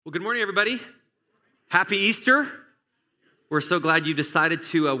Well, good morning, everybody. Happy Easter. We're so glad you decided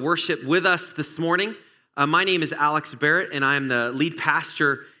to worship with us this morning. My name is Alex Barrett, and I'm the lead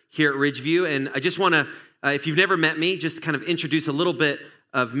pastor here at Ridgeview. And I just want to, if you've never met me, just kind of introduce a little bit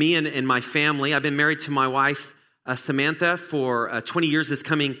of me and my family. I've been married to my wife, Samantha, for 20 years this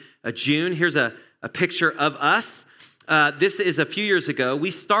coming June. Here's a picture of us. This is a few years ago.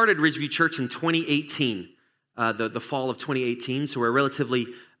 We started Ridgeview Church in 2018, the fall of 2018. So we're a relatively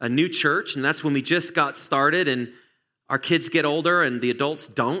a new church, and that's when we just got started, and our kids get older and the adults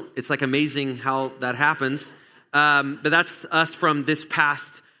don't. It's like amazing how that happens. But that's us from this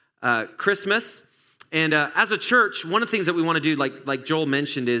past Christmas. And as a church, one of the things that we want to do, like Joel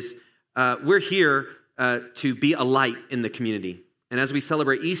mentioned, is we're here to be a light in the community. And as we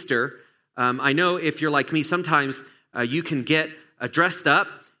celebrate Easter, I know if you're like me, sometimes you can get dressed up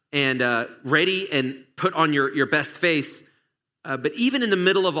and ready and put on your best face. But even in the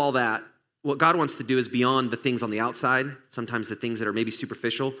middle of all that, what God wants to do is beyond the things on the outside, sometimes the things that are maybe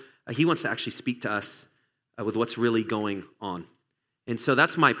superficial. He wants to actually speak to us with what's really going on. And so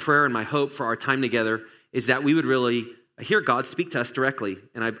that's my prayer and my hope for our time together, is that we would really hear God speak to us directly.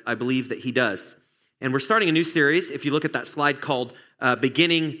 And I believe that he does. And we're starting a new series. If you look at that slide called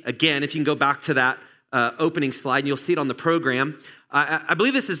Beginning Again, if you can go back to that opening slide, and you'll see it on the program. I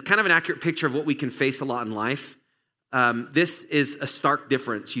believe this is kind of an accurate picture of what we can face a lot in life. This is a stark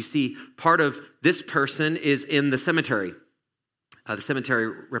difference. You see, part of this person is in the cemetery. The cemetery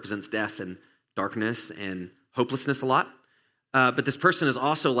represents death and darkness and hopelessness a lot. But this person is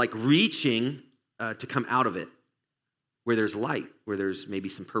also like reaching to come out of it, where there's light, where there's maybe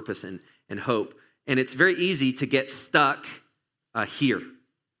some purpose and hope. And it's very easy to get stuck here.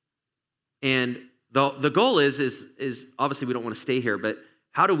 And the goal is obviously we don't want to stay here, but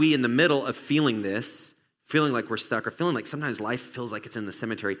how do we, in the middle of feeling this, feeling like we're stuck, or feeling like sometimes life feels like it's in the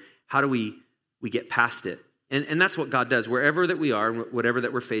cemetery, how do we get past it? And that's what God does. Wherever that we are, whatever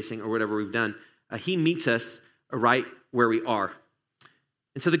that we're facing, or whatever we've done, he meets us right where we are.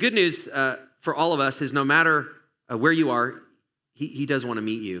 And so the good news for all of us is no matter where you are, he does want to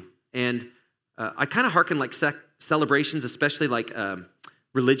meet you. And I kind of hearken like celebrations, especially like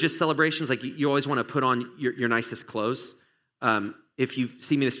religious celebrations. Like you always want to put on your nicest clothes. If you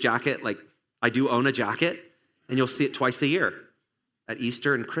see me this jacket, like I do own a jacket, and you'll see it twice a year, at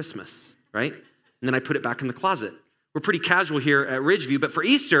Easter and Christmas, right? And then I put it back in the closet. We're pretty casual here at Ridgeview, but for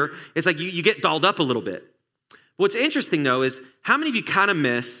Easter, it's like you get dolled up a little bit. What's interesting, though, is how many of you kind of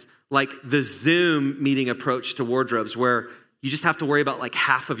miss like the Zoom meeting approach to wardrobes, where you just have to worry about like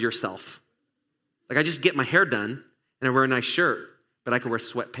half of yourself? Like I just get my hair done, and I wear a nice shirt, but I can wear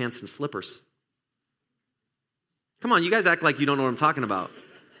sweatpants and slippers. Come on, you guys act like you don't know what I'm talking about.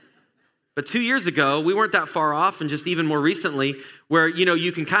 But 2 years ago, we weren't that far off, and just even more recently, where,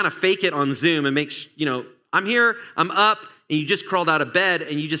 you can kind of fake it on Zoom and make, I'm here, I'm up, and you just crawled out of bed,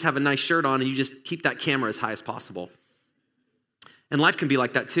 and you just have a nice shirt on, and you just keep that camera as high as possible. And life can be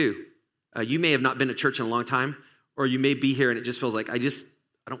like that too. You may have not been to church in a long time, or you may be here, and it just feels like, I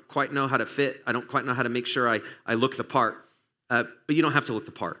don't quite know how to fit. I don't quite know how to make sure I look the part. But you don't have to look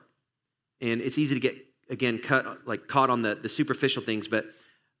the part. And it's easy to get, again, caught on the superficial things, but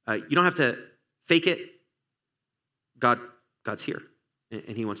you don't have to fake it. God's here,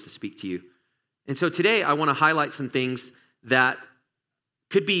 and he wants to speak to you. And so today I want to highlight some things that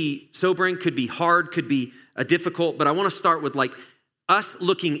could be sobering, could be hard, could be difficult, but I want to start with like us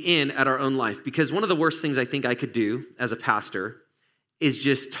looking in at our own life, because one of the worst things I think I could do as a pastor is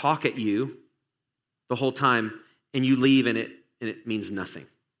just talk at you the whole time, and you leave and it means nothing.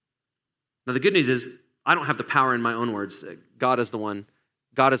 Now the good news is I don't have the power in my own words. God is the one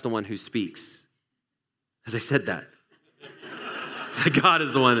who speaks. As I said that. It's like God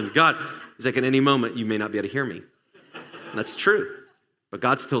is the one, and God is like, at any moment, you may not be able to hear me. And that's true. But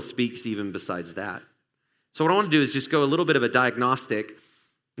God still speaks even besides that. So what I want to do is just go a little bit of a diagnostic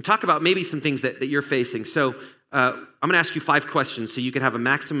and talk about maybe some things that you're facing. So I'm going to ask you 5 questions so you can have a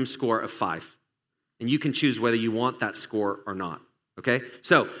maximum score of 5. And you can choose whether you want that score or not. Okay?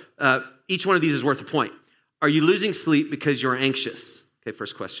 So each one of these is worth a point. Are you losing sleep because you're anxious? Okay,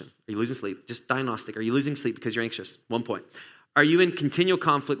 first question. Are you losing sleep? Just diagnostic. Are you losing sleep because you're anxious? 1 point. Are you in continual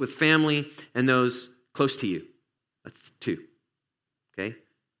conflict with family and those close to you? That's 2. Okay?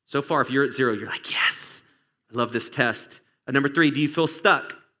 So far, if you're at 0, you're like, yes, I love this test. Number 3, do you feel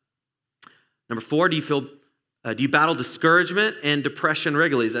stuck? Number 4, do you battle discouragement and depression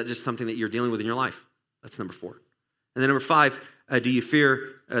regularly? Is that just something that you're dealing with in your life? That's number 4. And then number 5, do you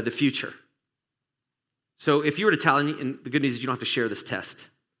fear the future? So if you were to tally, and the good news is you don't have to share this test,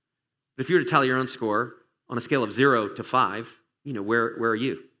 but if you were to tally your own score on a scale of 0 to 5, where are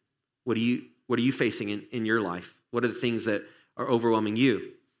you? What are you facing in your life? What are the things that are overwhelming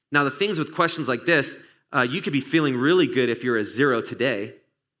you? Now, the things with questions like this, you could be feeling really good if you're a 0 today,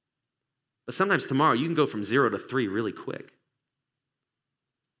 but sometimes tomorrow you can go from 0 to 3 really quick.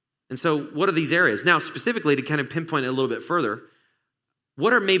 And so what are these areas? Now, specifically to kind of pinpoint it a little bit further,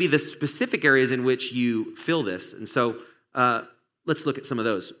 what are maybe the specific areas in which you feel this? And so let's look at some of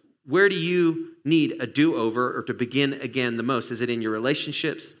those. Where do you need a do-over or to begin again the most? Is it in your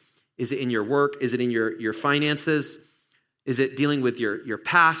relationships? Is it in your work? Is it in your finances? Is it dealing with your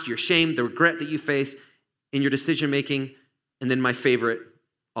past, your shame, the regret that you face in your decision-making? And then my favorite,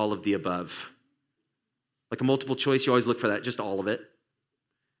 all of the above. Like a multiple choice, you always look for that, just all of it.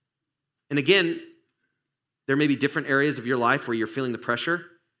 And again, there may be different areas of your life where you're feeling the pressure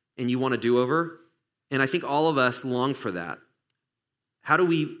and you want a do-over. And I think all of us long for that. How do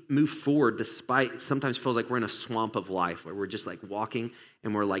we move forward despite it sometimes feels like we're in a swamp of life where we're just like walking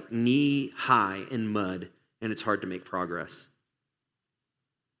and we're like knee high in mud and it's hard to make progress?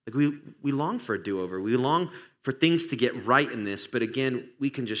 Like we long for a do-over. We long for things to get right in this, but again, we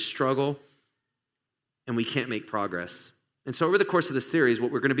can just struggle and we can't make progress. And so over the course of this series,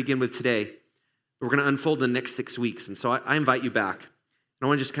 what we're going to begin with today, we're going to unfold in the next 6 weeks. And so I invite you back. And I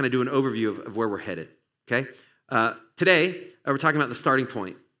want to just kind of do an overview of where we're headed, okay? Today, we're talking about the starting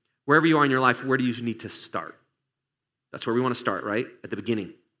point. Wherever you are in your life, where do you need to start? That's where we want to start, right? At the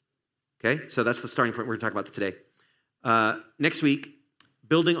beginning, okay? So that's the starting point we're going to talk about today. Next week,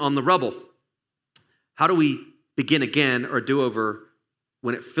 building on the rubble. How do we begin again or do over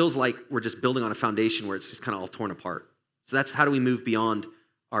when it feels like we're just building on a foundation where it's just kind of all torn apart? So that's how do we move beyond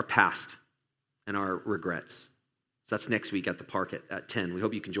our past and our regrets. So that's next week at the park at 10. We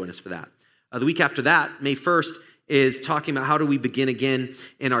hope you can join us for that. The week after that, May 1st, is talking about how do we begin again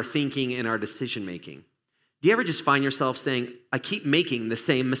in our thinking and our decision making. Do you ever just find yourself saying, I keep making the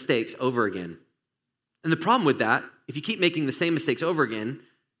same mistakes over again? And the problem with that, if you keep making the same mistakes over again,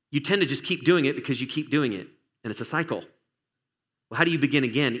 you tend to just keep doing it because you keep doing it, and it's a cycle. Well, how do you begin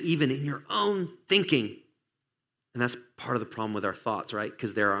again, even in your own thinking? And that's part of the problem with our thoughts, right?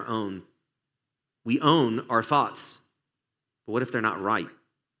 Because they're our own. We own our thoughts. But what if they're not right?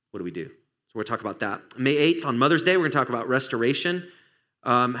 What do we do? So we're going to talk about that. May 8th, on Mother's Day, we're going to talk about restoration.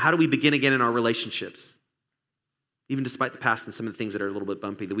 How do we begin again in our relationships? Even despite the past and some of the things that are a little bit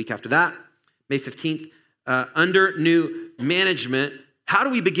bumpy. The week after that, May 15th, under new management, how do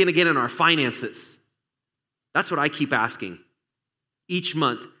we begin again in our finances? That's what I keep asking each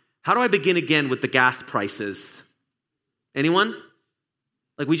month. How do I begin again with the gas prices? Anyone?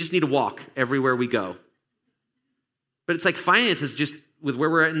 Like we just need to walk everywhere we go. But it's like finances just with where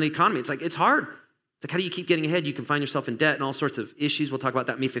we're at in the economy. It's like, it's hard. It's like, how do you keep getting ahead? You can find yourself in debt and all sorts of issues. We'll talk about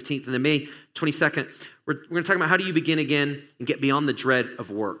that May 15th. And then May 22nd, we're going to talk about how do you begin again and get beyond the dread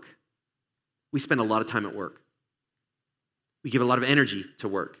of work. We spend a lot of time at work. We give a lot of energy to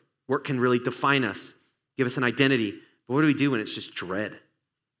work. Work can really define us, give us an identity. But what do we do when it's just dread?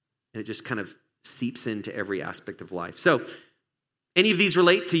 And it just kind of seeps into every aspect of life. So, any of these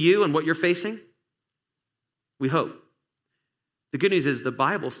relate to you and what you're facing? We hope. The good news is the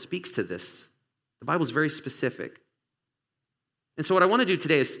Bible speaks to this. The Bible is very specific. And so what I want to do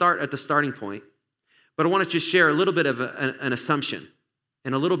today is start at the starting point, but I want to just share a little bit of an assumption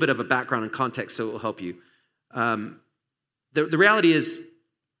and a little bit of a background and context so it will help you. The reality is,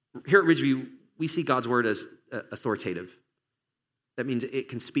 here at Ridgeview, we see God's word as authoritative. That means it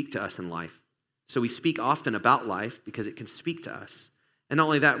can speak to us in life. So we speak often about life because it can speak to us. And not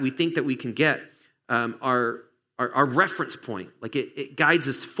only that, we think that we can get our reference point, like it guides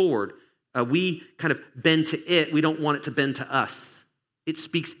us forward. We kind of bend to it. We don't want it to bend to us. It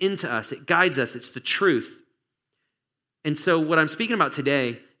speaks into us. It guides us. It's the truth. And so what I'm speaking about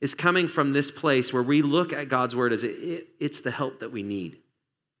today is coming from this place where we look at God's word as it's the help that we need.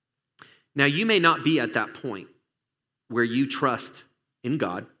 Now, you may not be at that point where you trust in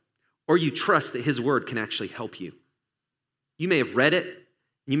God or you trust that his word can actually help you. You may have read it, and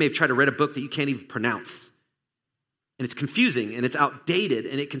you may have tried to read a book that you can't even pronounce. And it's confusing, and it's outdated,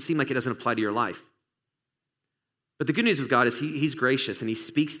 and it can seem like it doesn't apply to your life. But the good news with God is he's gracious, and he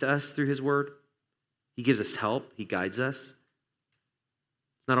speaks to us through his word. He gives us help. He guides us.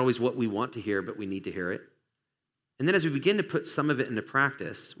 It's not always what we want to hear, but we need to hear it. And then as we begin to put some of it into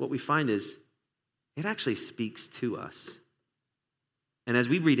practice, what we find is it actually speaks to us. And as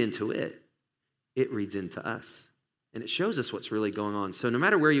we read into it, it reads into us. And it shows us what's really going on. So no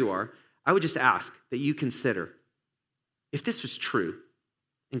matter where you are, I would just ask that you consider, if this was true,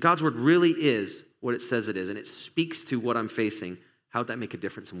 and God's word really is what it says it is, and it speaks to what I'm facing, how would that make a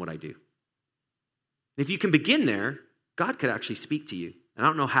difference in what I do? And if you can begin there, God could actually speak to you. And And I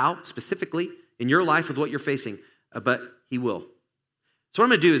don't know how specifically in your life with what you're facing, but he will. So what I'm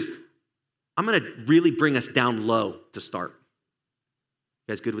going to do is I'm going to really bring us down low to start.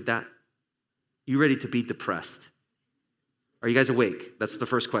 You guys good with that? You ready to be depressed? Are you guys awake? That's the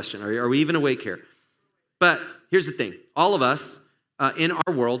first question. Are we even awake here? But here's the thing. All of us in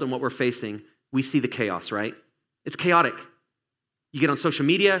our world and what we're facing, we see the chaos, right? It's chaotic. You get on social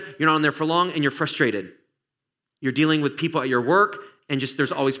media, you're not on there for long, and you're frustrated. You're dealing with people at your work, and just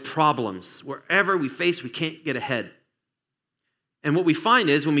there's always problems. Wherever we face, we can't get ahead. And what we find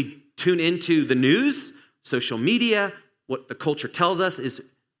is when we tune into the news, social media, what the culture tells us is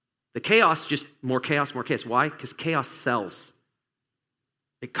the chaos, just more chaos, more chaos. Why? Because chaos sells.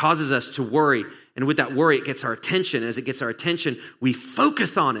 It causes us to worry. And with that worry, it gets our attention. As it gets our attention, we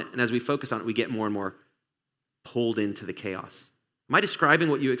focus on it. And as we focus on it, we get more and more pulled into the chaos. Am I describing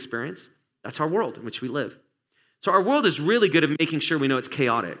what you experience? That's our world in which we live. So our world is really good at making sure we know it's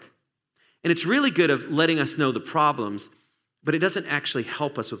chaotic. And it's really good of letting us know the problems, but it doesn't actually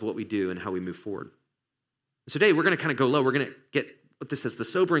help us with what we do and how we move forward. So today, we're going to kind of go low. We're going to get what this is, the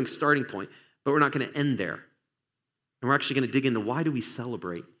sobering starting point, but we're not going to end there. And we're actually going to dig into why do we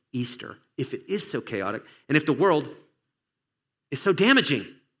celebrate Easter if it is so chaotic and if the world is so damaging?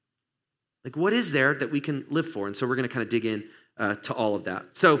 Like, what is there that we can live for? And so we're going to kind of dig in to all of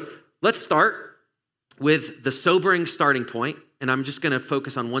that. So let's start with the sobering starting point, and I'm just going to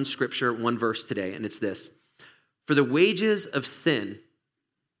focus on one scripture, one verse today, and it's this. For the wages of sin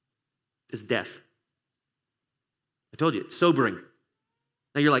is death. I told you, it's sobering.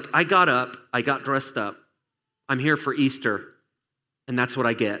 Now you're like, I got up, I got dressed up, I'm here for Easter, and that's what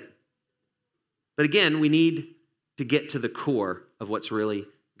I get. But again, we need to get to the core of what's really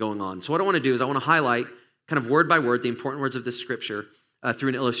going on. So what I want to do is I want to highlight kind of word by word the important words of this scripture through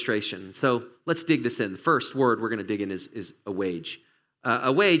an illustration. So let's dig this in. The first word we're going to dig in is a wage.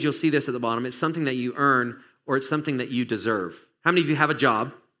 A wage, you'll see this at the bottom, it's something that you earn or it's something that you deserve. How many of you have a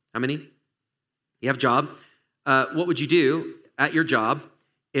job? How many? You have a job. What would you do at your job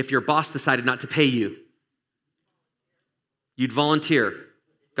if your boss decided not to pay you? You'd volunteer.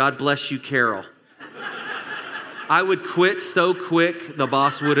 God bless you, Carol. I would quit so quick, the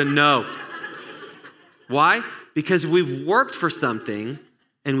boss wouldn't know. Why? Because we've worked for something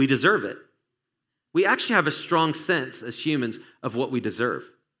and we deserve it. We actually have a strong sense as humans of what we deserve,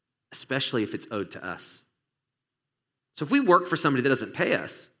 especially if it's owed to us. So if we work for somebody that doesn't pay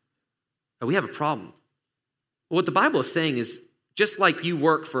us, we have a problem. Well, what the Bible is saying is, just like you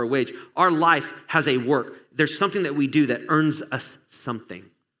work for a wage, our life has a work. There's something that we do that earns us something.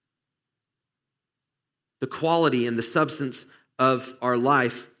 The quality and the substance of our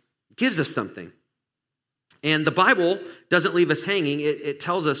life gives us something. And the Bible doesn't leave us hanging. It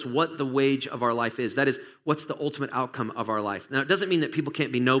tells us what the wage of our life is. That is, what's the ultimate outcome of our life. Now, it doesn't mean that people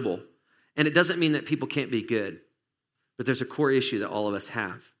can't be noble, and it doesn't mean that people can't be good, but there's a core issue that all of us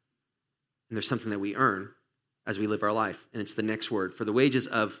have. And there's something that we earn as we live our life, and it's the next word, for the wages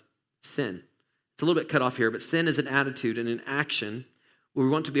of sin. It's a little bit cut off here, but sin is an attitude and an action where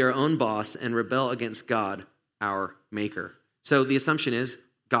we want to be our own boss and rebel against God, our maker. So the assumption is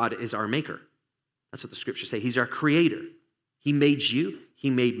God is our maker. That's what the scriptures say. He's our creator. He made you. He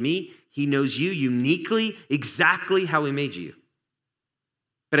made me. He knows you uniquely, exactly how he made you.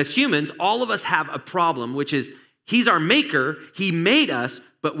 But as humans, all of us have a problem, which is he's our maker. He made us,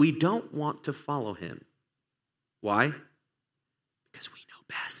 but we don't want to follow him. Why? Because we know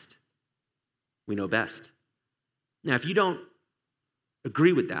best. We know best. Now, if you don't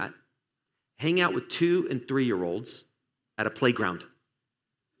agree with that, hang out with 2- and 3-year-olds at a playground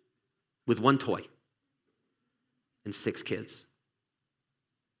with one toy and 6 kids.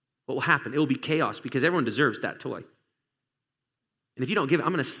 What will happen? It will be chaos because everyone deserves that toy. And if you don't give it,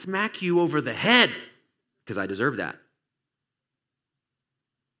 I'm going to smack you over the head because I deserve that.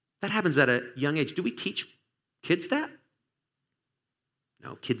 That happens at a young age. Do we teach kids that?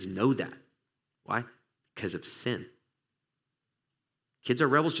 No, kids know that. Why? Because of sin. Kids are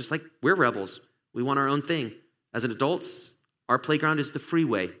rebels just like we're rebels. We want our own thing. As an adults, our playground is the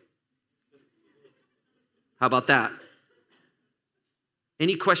freeway. How about that?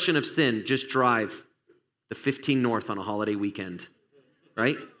 Any question of sin, just drive the 15 North on a holiday weekend,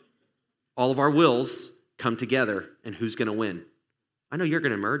 right? All of our wills come together, and who's going to win? I know you're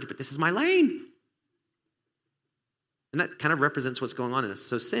going to merge, but this is my lane. And that kind of represents what's going on in us.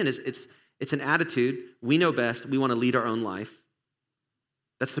 So sin is, it's an attitude. We know best. We want to lead our own life.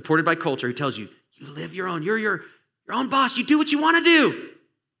 That's supported by culture who tells you, you live your own. You're your own boss. You do what you want to do.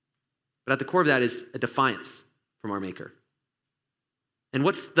 But at the core of that is a defiance from our maker. And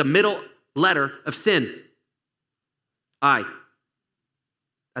what's the middle letter of sin? I.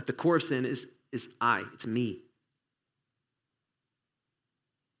 At the core of sin is it's me.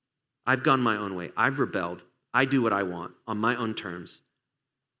 I've gone my own way. I've rebelled. I do what I want on my own terms,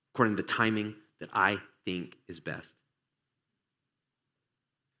 according to the timing that I think is best.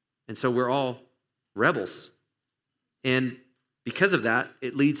 And so we're all rebels. And because of that,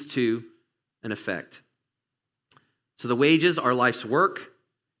 it leads to an effect. So the wages, our life's work,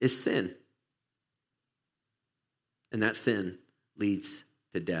 is sin. And that sin leads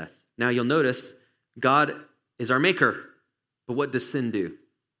to death. Now you'll notice God is our maker, but what does sin do?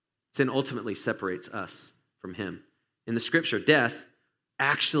 Sin ultimately separates us from him. In the scripture, death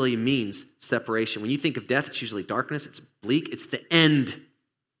actually means separation. When you think of death, it's usually darkness, it's bleak, it's the end.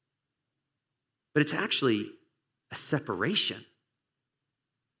 But it's actually a separation.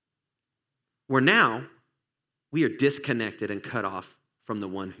 Where now we are disconnected and cut off from the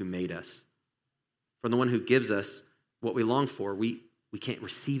one who made us, from the one who gives us what we long for. We can't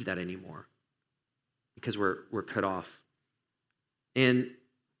receive that anymore because we're cut off. And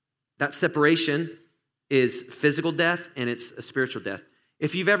that separation is physical death and it's a spiritual death.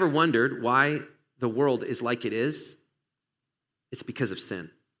 If you've ever wondered why the world is like it is, it's because of sin.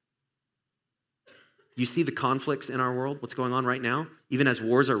 You see the conflicts in our world, what's going on right now, even as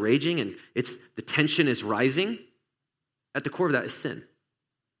wars are raging and the tension is rising. At the core of that is sin.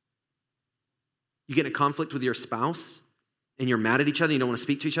 You get in a conflict with your spouse and you're mad at each other and you don't want to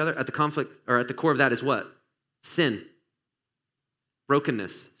speak to each other. At the conflict, or at the core of that is what? Sin.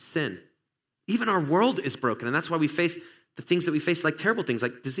 Brokenness, sin. Even our world is broken, and that's why we face the things that we face, like terrible things,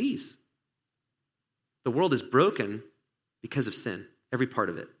 like disease. The world is broken because of sin, every part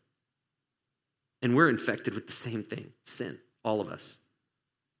of it. And we're infected with the same thing, sin, all of us.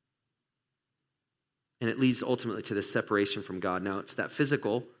 And it leads ultimately to this separation from God. Now, it's that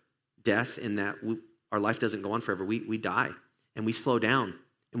physical death in that our life doesn't go on forever. We die, and we slow down,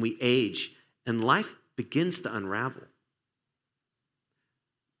 and we age, and life begins to unravel.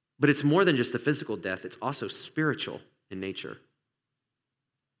 But it's more than just the physical death. It's also spiritual in nature.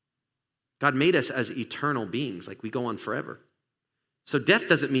 God made us as eternal beings, like we go on forever. So death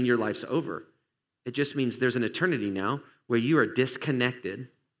doesn't mean your life's over. It just means there's an eternity now where you are disconnected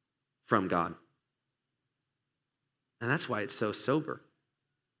from God. And that's why it's so sober.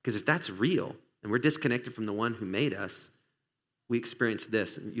 Because if that's real, and we're disconnected from the one who made us, we experience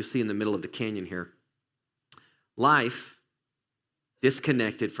this. And you'll see in the middle of the canyon here. Life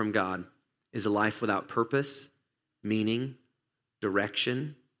disconnected from God is a life without purpose, meaning,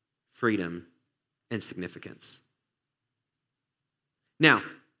 direction, freedom, and significance. Now,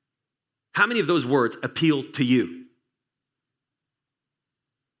 how many of those words appeal to you?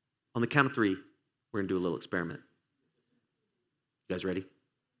 On the count of 3, we're going to do a little experiment. You guys ready?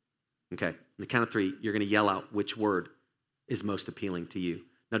 Okay. On the count of 3, you're going to yell out which word is most appealing to you.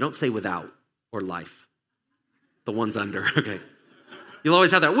 Now, don't say without or life. The one's under, okay. You'll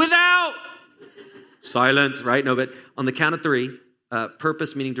always have that, without! Silence, right? No, but on the count of 3,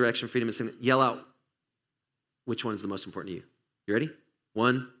 purpose, meaning, direction, freedom, and significance, yell out which one is the most important to you. You ready?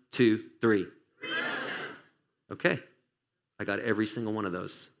 1, 2, 3. Okay. I got every single one of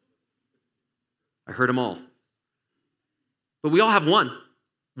those. I heard them all. But we all have one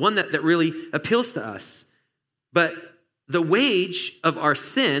that really appeals to us. But the wage of our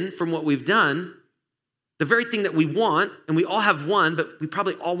sin from what we've done, the very thing that we want, and we all have one, but we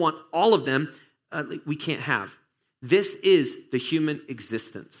probably all want all of them, we can't have. This is the human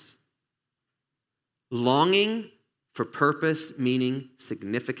existence. Longing for purpose, meaning,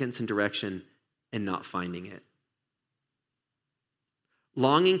 significance, and direction, and not finding it.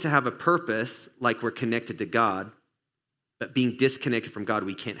 Longing to have a purpose like we're connected to God, but being disconnected from God,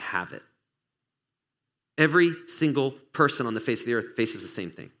 we can't have it. Every single person on the face of the earth faces the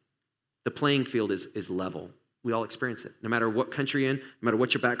same thing. The playing field is level. We all experience it. No matter what country you're in, no matter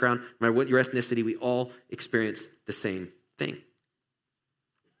what your background, no matter what your ethnicity, we all experience the same thing.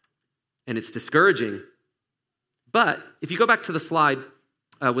 And it's discouraging. But if you go back to the slide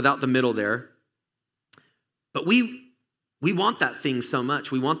without the middle there, but we want that thing so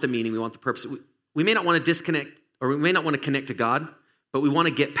much. We want the meaning. We want the purpose. We may not want to disconnect, or we may not want to connect to God, but we want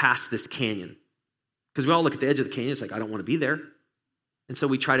to get past this canyon. Because we all look at the edge of the canyon. It's like, I don't want to be there. And so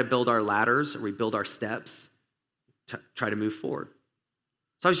we try to build our ladders, or we build our steps to try to move forward.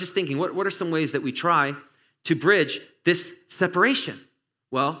 So I was just thinking, what are some ways that we try to bridge this separation?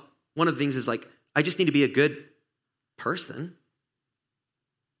 Well, one of the things is like, I just need to be a good person.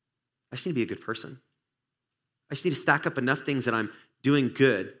 I just need to be a good person. I just need to stack up enough things that I'm doing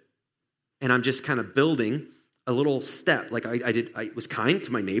good, and I'm just kind of building a little step. Like I was kind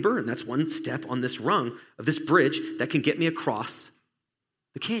to my neighbor, and that's one step on this rung of this bridge that can get me across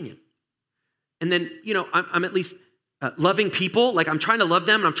the canyon. And then, I'm at least loving people. Like I'm trying to love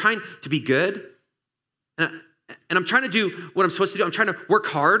them and I'm trying to be good. And I'm trying to do what I'm supposed to do. I'm trying to work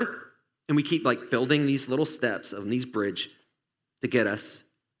hard. And we keep like building these little steps of these bridge to get us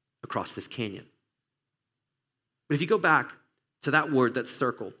across this canyon. But if you go back to that word that's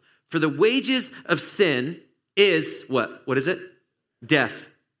circled, for the wages of sin is what? What is it? Death.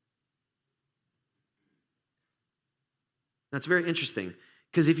 That's very interesting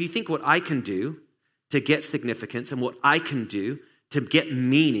because if you think what I can do to get significance and what I can do to get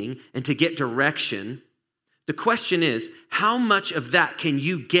meaning and to get direction, the question is, how much of that can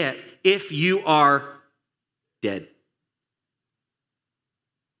you get if you are dead?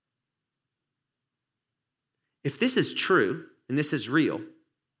 If this is true and this is real,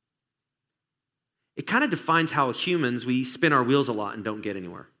 it kind of defines how humans, we spin our wheels a lot and don't get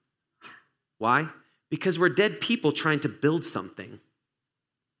anywhere. Why? Because we're dead people trying to build something,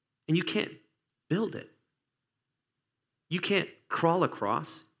 and you can't build it. You can't crawl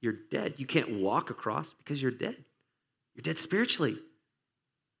across, you're dead. You can't walk across because you're dead. You're dead spiritually.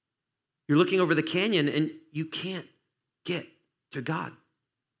 You're looking over the canyon and you can't get to God.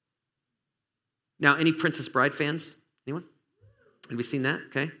 Now, any Princess Bride fans? Anyone? Have we seen that?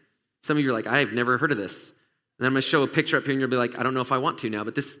 Okay. Some of you are like, I've never heard of this. And I'm going to show a picture up here and you'll be like, I don't know if I want to now,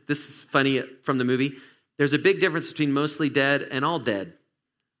 but this is funny from the movie. There's a big difference between mostly dead and all dead.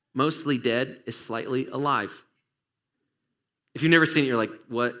 Mostly dead is slightly alive. If you've never seen it, you're like,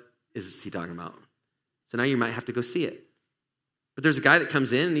 what is he talking about? So now you might have to go see it. But there's a guy that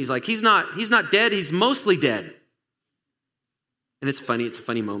comes in and he's like, he's not dead, he's mostly dead. And it's funny, it's a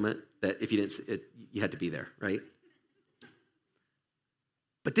funny moment that if you didn't see it, you had to be there, right?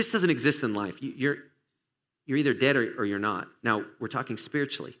 But this doesn't exist in life. You're either dead or you're not. Now, we're talking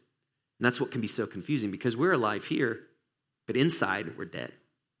spiritually. And that's what can be so confusing because we're alive here, but inside we're dead.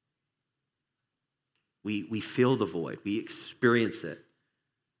 We feel the void. We experience it.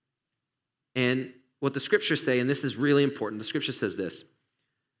 And what the scriptures say, and this is really important, the scripture says this.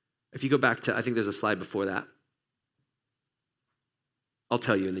 If you go back to, I think there's a slide before that. I'll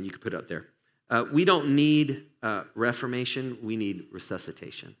tell you, and then you can put it up there. We don't need reformation. We need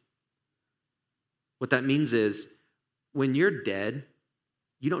resuscitation. What that means is when you're dead,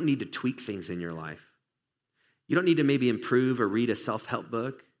 you don't need to tweak things in your life. You don't need to maybe improve or read a self-help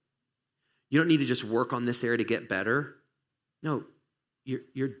book. You don't need to just work on this area to get better. No,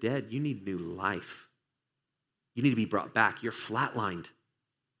 you're dead. You need new life. You need to be brought back. You're flatlined.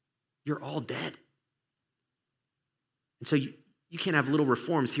 You're all dead. And so you can't have little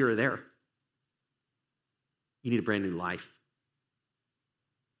reforms here or there. You need a brand new life.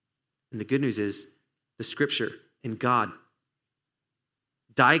 And the good news is the scripture and God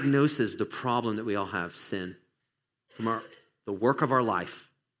diagnoses the problem that we all have, sin, from the work of our life,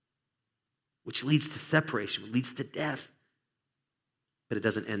 which leads to separation, which leads to death. But it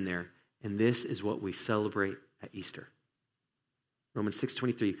doesn't end there. And this is what we celebrate at Easter. Romans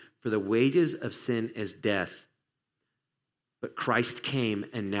 6:23, for the wages of sin is death, but Christ came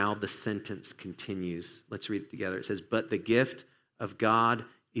and now the sentence continues. Let's read it together. It says, but the gift of God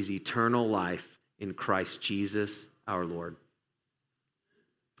is eternal life in Christ Jesus our Lord.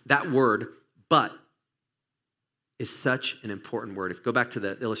 That word, but, is such an important word. If you go back to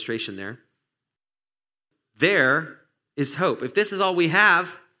the illustration there is hope. If this is all we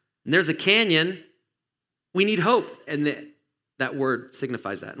have, and there's a canyon, we need hope. And that word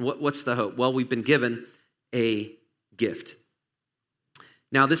signifies that. And what's the hope? Well, we've been given a gift.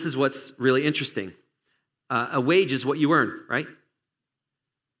 Now, this is what's really interesting. A wage is what you earn, right?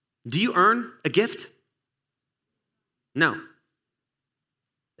 Do you earn a gift? No.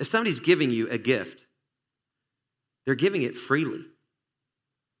 If somebody's giving you a gift, they're giving it freely.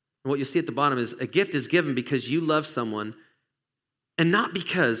 And what you'll see at the bottom is a gift is given because you love someone and not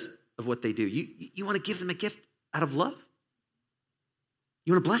because of what they do. You want to give them a gift out of love.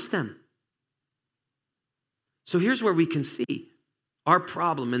 You want to bless them. So here's where we can see our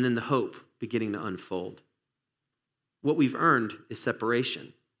problem and then the hope beginning to unfold. What we've earned is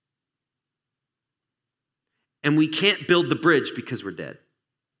separation. And we can't build the bridge because we're dead.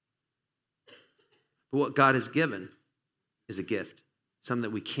 But what God has given is a gift, something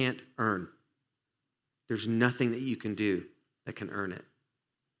that we can't earn. There's nothing that you can do that can earn it.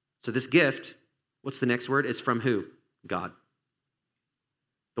 So this gift, what's the next word? It's from who? God.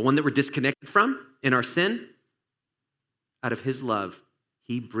 The one that we're disconnected from in our sin, out of his love,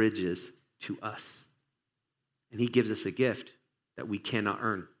 he bridges to us. And he gives us a gift that we cannot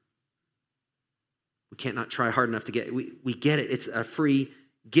earn. We can't not try hard enough to get it. We get it. It's a free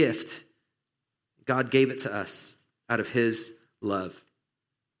gift. God gave it to us out of his love.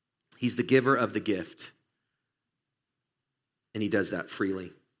 He's the giver of the gift. And he does that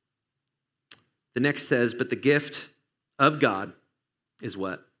freely. The next says, but the gift of God is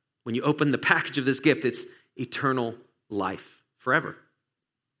what? When you open the package of this gift, it's eternal life forever.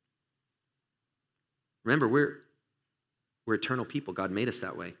 Remember, we're eternal people. God made us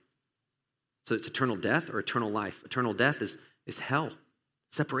that way. So it's eternal death or eternal life. Eternal death is hell,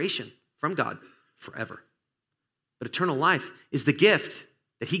 separation from God forever. But eternal life is the gift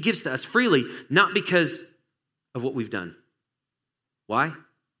that he gives to us freely, not because of what we've done. Why?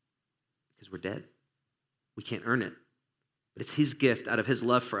 Because we're dead. We can't earn it. But it's his gift out of his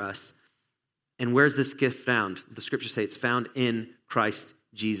love for us. And where's this gift found? The scriptures say it's found in Christ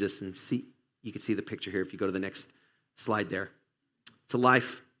Jesus. And you can see the picture here if you go to the next slide there. It's a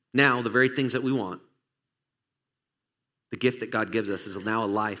life now, the very things that we want. The gift that God gives us is now a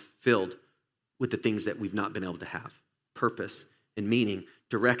life filled with the things that we've not been able to have. Purpose and meaning,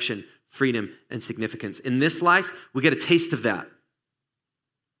 direction, freedom, and significance. In this life, we get a taste of that.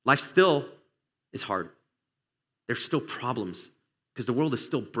 Life still is hard. There's still problems because the world is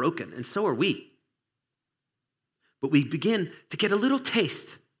still broken, and so are we. But we begin to get a little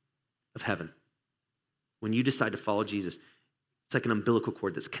taste of heaven when you decide to follow Jesus. It's like an umbilical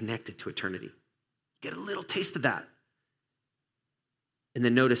cord that's connected to eternity. Get a little taste of that. And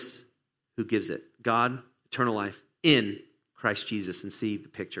then notice who gives it. God, eternal life in Christ Jesus. And see the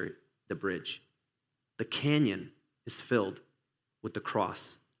picture, the bridge. The canyon is filled with the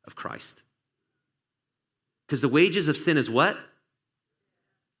cross of Christ. Because the wages of sin is what?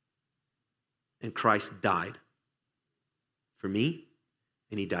 And Christ died for me,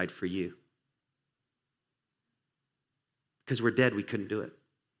 and he died for you. Because we're dead, we couldn't do it.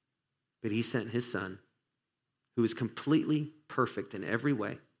 But he sent his son, who is completely perfect in every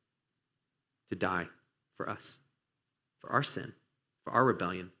way, to die for us, for our sin, for our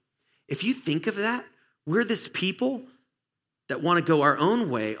rebellion. If you think of that, we're this people that want to go our own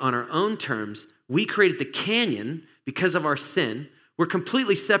way on our own terms. We created the canyon because of our sin. We're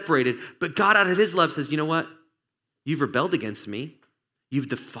completely separated, but God out of his love says, you know what? You've rebelled against me. You've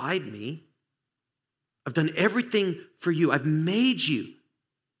defied me. I've done everything for you. I've made you.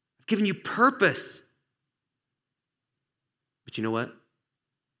 I've given you purpose. But you know what?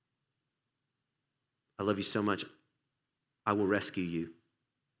 I love you so much. I will rescue you.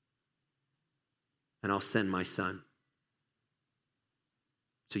 And I'll send my son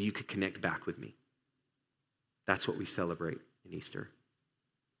so you could connect back with me. That's what we celebrate in Easter.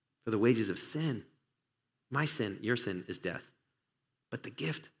 For the wages of sin, my sin, your sin, is death. But the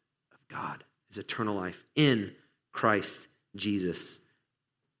gift of God is eternal life in Christ Jesus.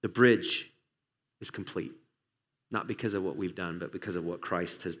 The bridge is complete, not because of what we've done, but because of what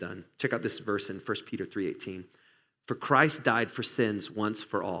Christ has done. Check out this verse in 1 Peter 3:18. For Christ died for sins once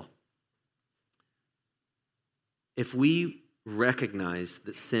for all. If we recognize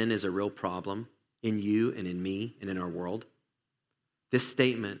that sin is a real problem in you and in me and in our world, this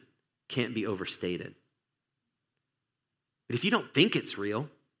statement can't be overstated. But if you don't think it's real,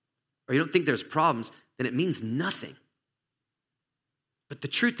 or you don't think there's problems, then it means nothing. But the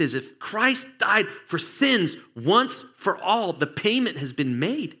truth is, if Christ died for sins once for all, the payment has been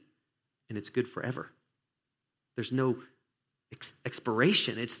made, and it's good forever. There's no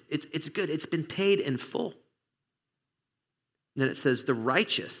expiration. It's good. It's been paid in full. And then it says the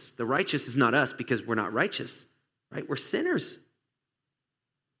righteous. The righteous is not us because we're not righteous, right? We're sinners.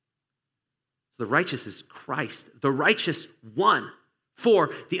 The righteous is Christ, the righteous one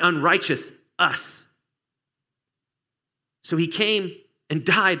for the unrighteous us. So he came and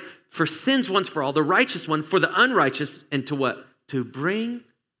died for sins once for all, the righteous one for the unrighteous, and to what? To bring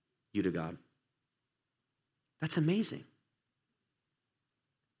you to God. That's amazing.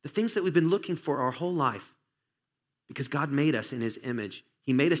 The things that we've been looking for our whole life, because God made us in his image.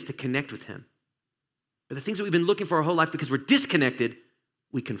 He made us to connect with him. But the things that we've been looking for our whole life because we're disconnected,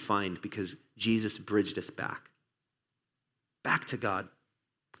 we can find because Jesus bridged us back to God.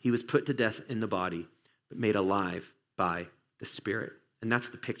 He was put to death in the body, but made alive by the Spirit. And that's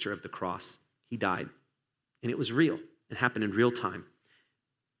the picture of the cross. He died, and it was real. It happened in real time.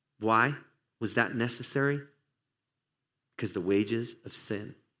 Why was that necessary? Because the wages of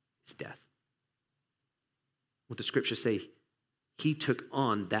sin is death. What the scriptures say, he took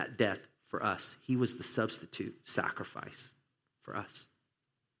on that death for us. He was the substitute sacrifice for us.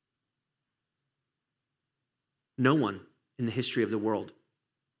 No one in the history of the world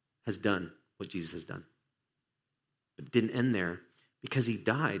has done what Jesus has done. But it didn't end there because he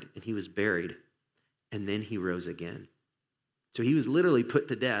died and he was buried and then he rose again. So he was literally put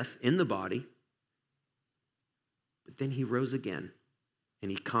to death in the body, but then he rose again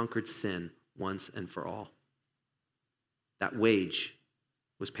and he conquered sin once and for all. That wage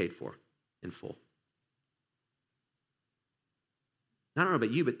was paid for in full. I don't know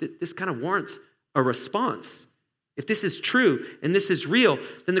about you, but this kind of warrants a response. If this is true and this is real,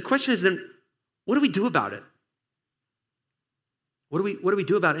 then the question is then, what do we do about it? What do we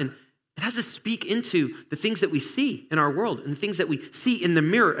do about it? And it has to speak into the things that we see in our world and the things that we see in the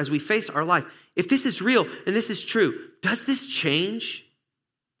mirror as we face our life. If this is real and this is true, does this change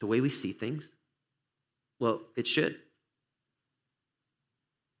the way we see things? Well, it should.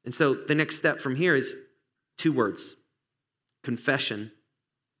 And so the next step from here is 2 words: confession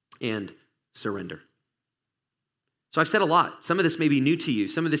and surrender. So I've said a lot. Some of this may be new to you.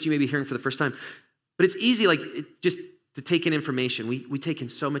 Some of this you may be hearing for the first time. But it's easy, just to take in information. We take in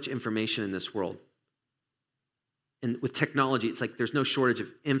so much information in this world. And with technology, it's like there's no shortage of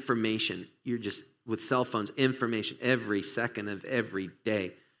information. You're just, with cell phones, information every second of every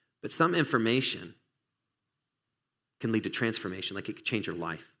day. But some information can lead to transformation, like it could change your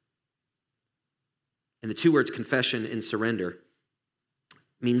life. And the 2 words, confession and surrender,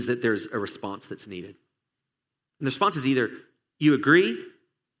 means that there's a response that's needed. And the response is either you agree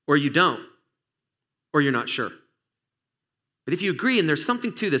or you don't, or you're not sure. But if you agree and there's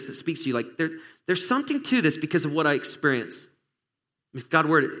something to this that speaks to you, like there's something to this because of what I experience. With God's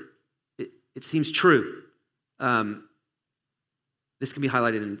word, it seems true. This can be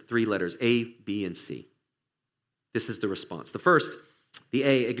highlighted in 3 letters, A, B, and C. This is the response. The first, the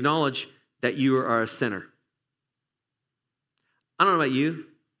A, acknowledge that you are a sinner. I don't know about you.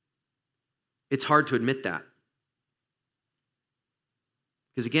 It's hard to admit that.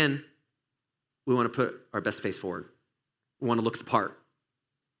 Because again, we want to put our best face forward. We want to look the part.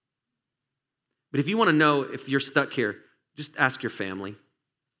 But if you want to know if you're stuck here, just ask your family.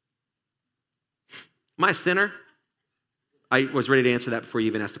 Am I a sinner? I was ready to answer that before you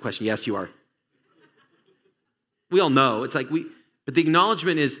even asked the question. Yes, you are. We all know. It's like but the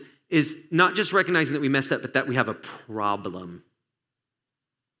acknowledgement is not just recognizing that we messed up, but that we have a problem.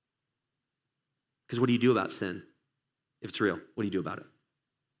 Because what do you do about sin? If it's real, what do you do about it?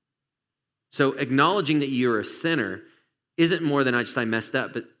 So acknowledging that you're a sinner isn't more than I messed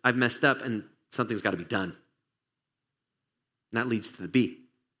up, but I've messed up and something's got to be done. And that leads to the B.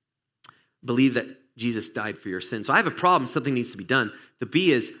 Believe that Jesus died for your sin. So I have a problem, something needs to be done. The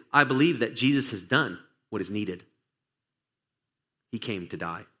B is, I believe that Jesus has done what is needed. He came to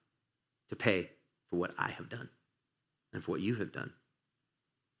die, to pay for what I have done and for what you have done.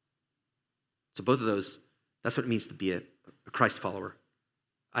 So both of those, that's what it means to be a Christ follower.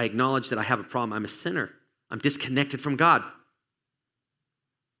 I acknowledge that I have a problem. I'm a sinner. I'm disconnected from God.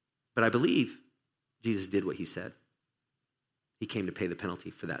 But I believe Jesus did what he said. He came to pay the penalty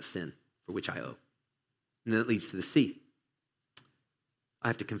for that sin for which I owe. And then it leads to the C. I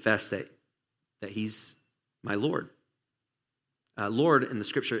have to confess that he's my Lord. Lord in the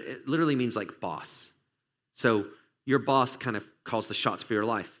scripture, it literally means like boss. So your boss kind of calls the shots for your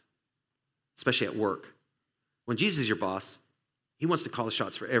life, especially at work. When Jesus is your boss, he wants to call the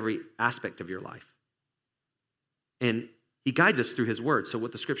shots for every aspect of your life. And he guides us through his word. So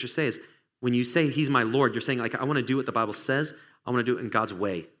what the scriptures say is, when you say he's my Lord, you're saying, like, I want to do what the Bible says. I want to do it in God's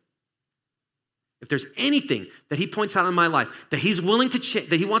way. If there's anything that he points out in my life that he's willing to change,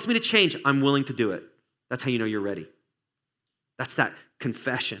 that he wants me to change, I'm willing to do it. That's how you know you're ready. That's that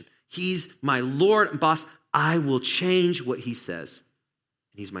confession. He's my Lord and boss. I will change what he says.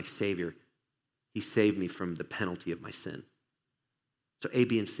 And he's my Savior. He saved me from the penalty of my sin. So A,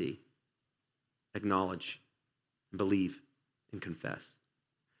 B, and C. Acknowledge, believe, and confess.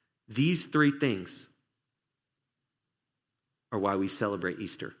 These 3 things are why we celebrate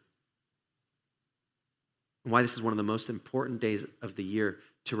Easter. And why this is one of the most important days of the year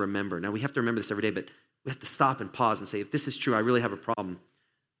to remember. Now, we have to remember this every day, but we have to stop and pause and say, if this is true, I really have a problem.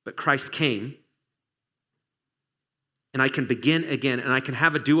 But Christ came, and I can begin again, and I can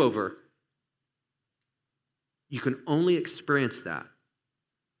have a do-over. You can only experience that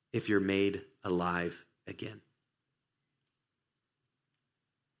if you're made alive again.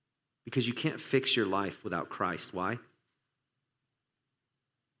 Because you can't fix your life without Christ. Why?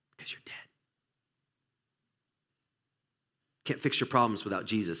 Because you're dead. Can't fix your problems without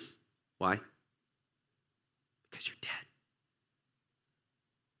Jesus. Why? Because you're dead.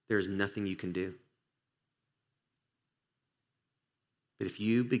 There is nothing you can do. But if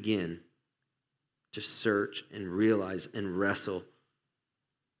you begin to search and realize and wrestle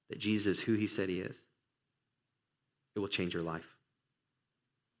that Jesus is who he said he is, it will change your life.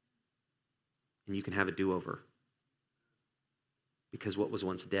 And you can have a do-over. Because what was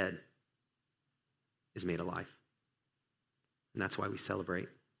once dead is made alive. and that's why we celebrate.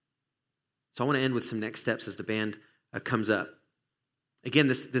 So I want to end with some next steps as the band comes up. Again,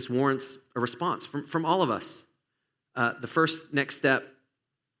 this warrants a response from all of us. The first next step,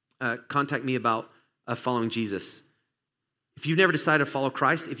 contact me about following Jesus. If you've never decided to follow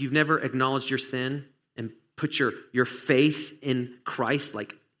Christ, if you've never acknowledged your sin and put your faith in Christ,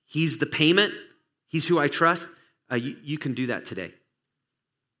 like he's the payment, he's who I trust, you can do that today.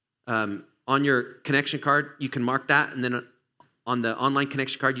 On your connection card, you can mark that, and then on the online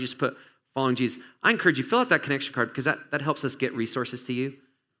connection card, you just put following Jesus. I encourage you, fill out that connection card because that helps us get resources to you.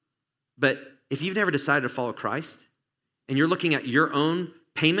 But if you've never decided to follow Christ and you're looking at your own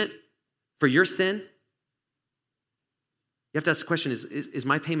payment for your sin, you have to ask the question, is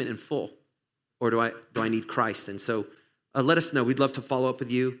my payment in full, or do I need Christ? And so let us know. We'd love to follow up with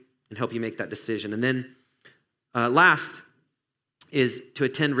you and help you make that decision. And then last is to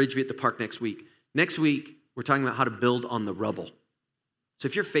attend Ridgeview at the Park next week. Next week, we're talking about how to build on the rubble. So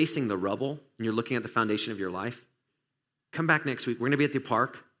if you're facing the rubble and you're looking at the foundation of your life, come back next week. We're going to be at the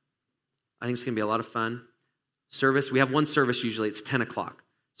park. I think it's going to be a lot of fun. Service, we have one service usually. It's 10 o'clock.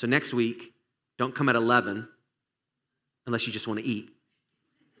 So next week, don't come at 11 unless you just want to eat.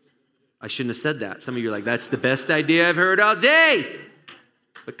 I shouldn't have said that. Some of you are like, that's the best idea I've heard all day.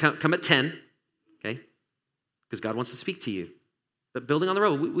 But come at 10, okay? Because God wants to speak to you. But building on the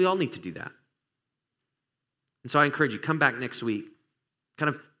rubble, we all need to do that. And so I encourage you, come back next week. Kind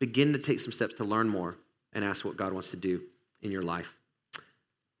of begin to take some steps to learn more and ask what God wants to do in your life.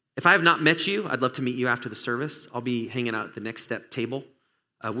 If I have not met you, I'd love to meet you after the service. I'll be hanging out at the Next Step table.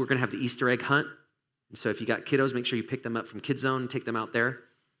 We're going to have the Easter egg hunt. And so if you got kiddos, make sure you pick them up from Kids Zone and take them out there.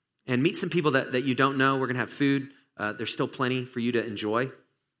 And meet some people that you don't know. We're going to have food. There's still plenty for you to enjoy.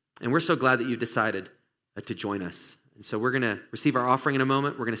 And we're so glad that you've decided to join us. And so we're going to receive our offering in a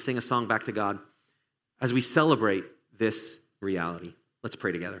moment. We're going to sing a song back to God as we celebrate this reality. Let's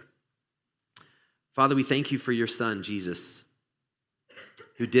pray together. Father, we thank you for your son, Jesus,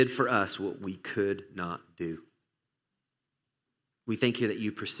 who did for us what we could not do. We thank you that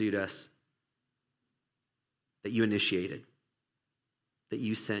you pursued us, that you initiated, that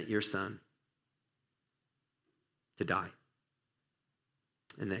you sent your son to die,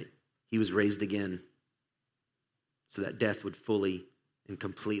 and that he was raised again so that death would fully and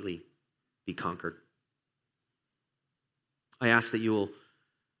completely be conquered. I ask that you will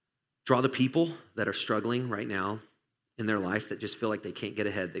draw the people that are struggling right now in their life, that just feel like they can't get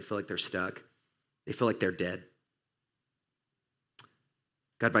ahead. They feel like they're stuck. They feel like they're dead.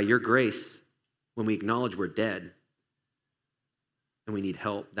 God, by your grace, when we acknowledge we're dead and we need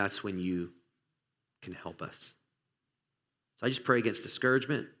help, that's when you can help us. So I just pray against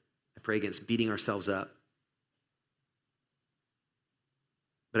discouragement. I pray against beating ourselves up.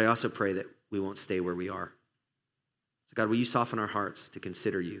 But I also pray that we won't stay where we are. So God, will you soften our hearts to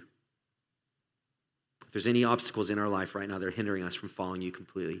consider you? If there's any obstacles in our life right now that are hindering us from following you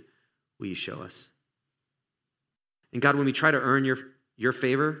completely, will you show us? And God, when we try to earn your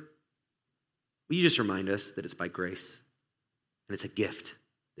favor, will you just remind us that it's by grace and it's a gift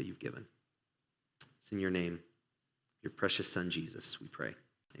that you've given? It's in your name, your precious son, Jesus, we pray.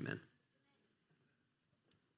 Amen.